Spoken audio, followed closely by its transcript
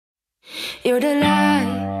You're the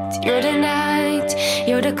light, you're the night,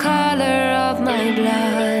 you're the color of my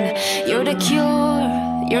blood. You're the cure,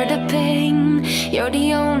 you're the pain, you're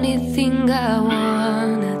the only thing I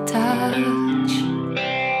wanna touch.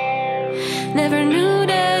 Never knew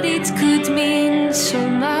that it could mean so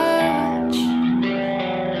much.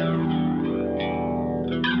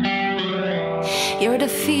 You're the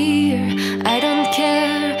fear, I don't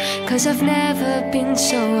care, 'cause I've never been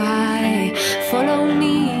so high. Follow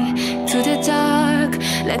me to the dark,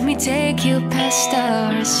 let me take you past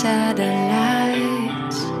our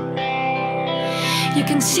satellites. You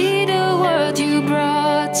can see the world you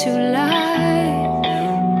brought to life.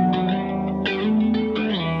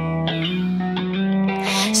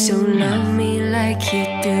 So love me like you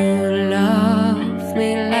do, love me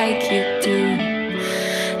like you do.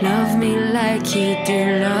 Love me like you do,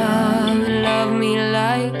 love me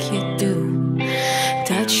like you do.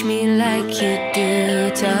 Touch me like you do,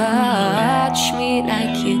 touch me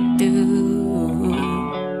like you do.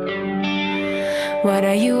 What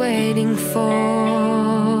are you waiting for?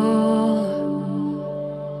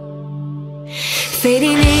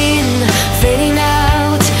 Fading in, fading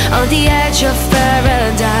out, on the edge of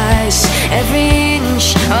paradise. Every inch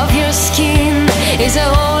of your skin is a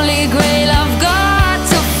holy grail.